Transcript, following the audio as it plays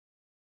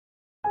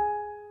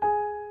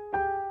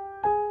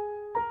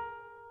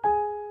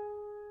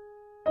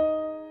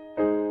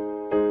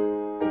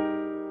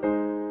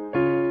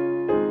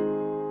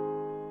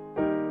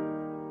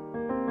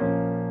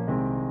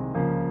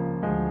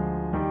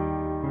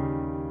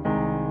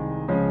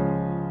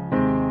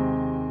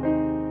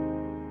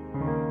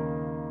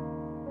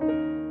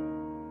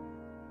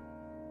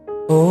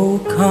Oh,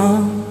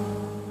 come,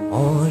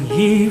 all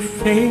ye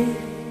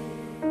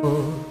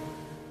faithful,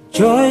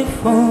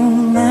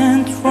 joyful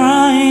and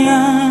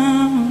triumphant.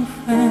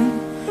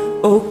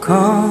 Oh,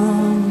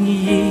 come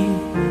ye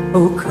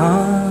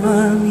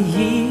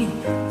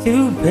to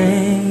Bethlehem.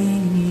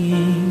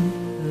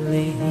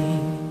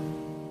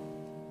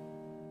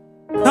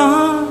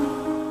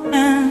 Come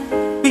and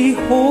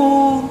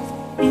behold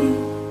him,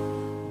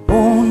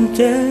 born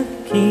the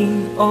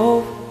King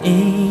of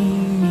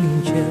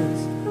angels.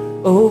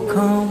 Oh,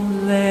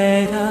 come,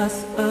 let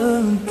us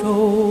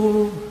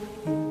adore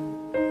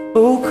him.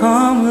 Oh,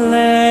 come,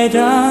 let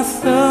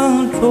us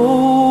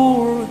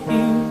adore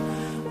him.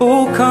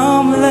 Oh,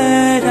 come,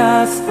 let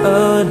us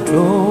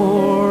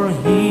adore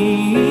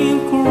him,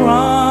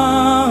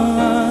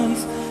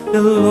 Christ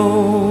the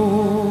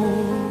Lord.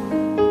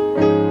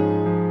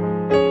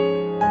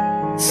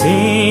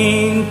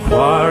 Sing,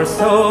 choirs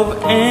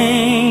of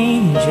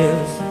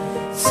angels,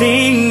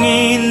 sing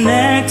in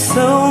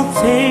exaltation.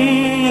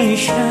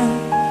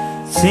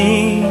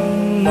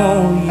 Sing,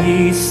 all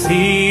ye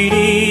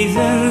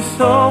citizens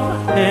of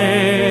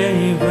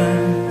heaven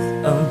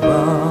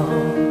above.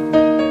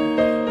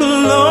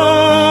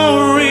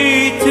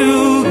 Glory to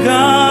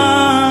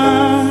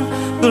God,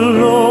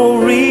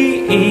 glory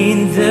in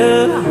the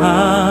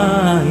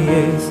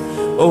highest.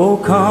 Oh,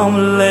 come,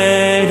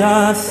 let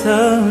us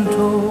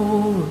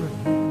adore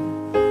him.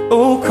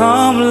 Oh,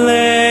 come,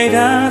 let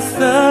us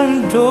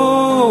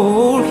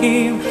adore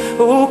him.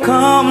 Oh,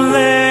 come,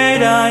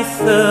 let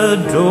us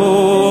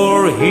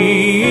adore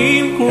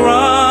him,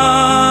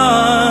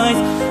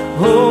 Christ.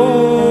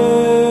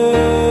 Oh,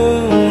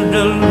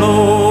 the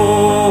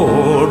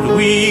Lord,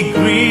 we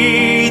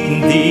greet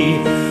thee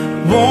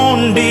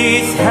on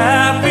this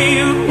happy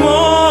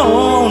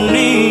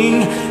morning.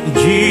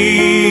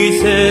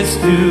 Jesus,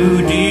 to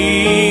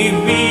thee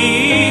be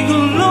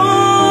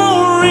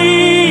glory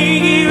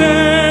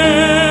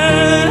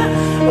given.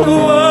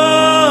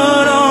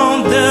 Word of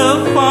the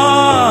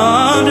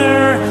Father,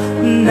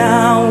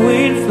 now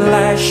in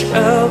flesh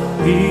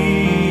appearing.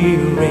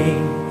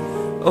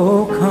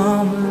 Oh,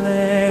 come,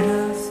 let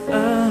us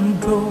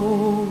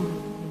adore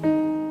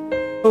him.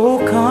 Oh,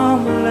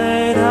 come,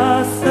 let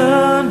us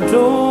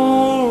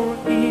adore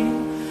him.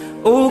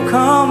 Oh,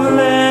 come,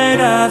 let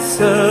us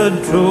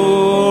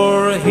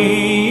adore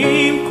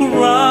him,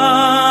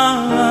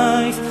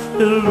 Christ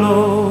the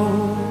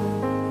Lord.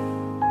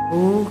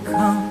 Oh,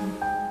 come,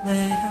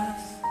 let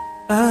us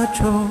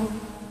adore.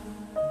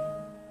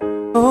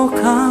 Oh,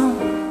 come,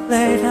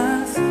 let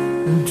us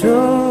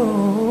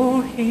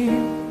adore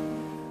him.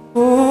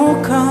 Oh,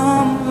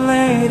 come,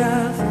 let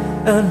us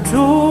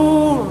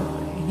adore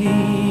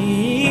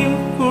him,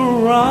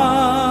 Christ,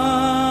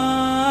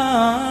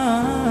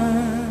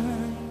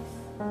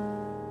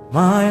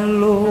 my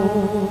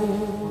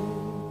Lord.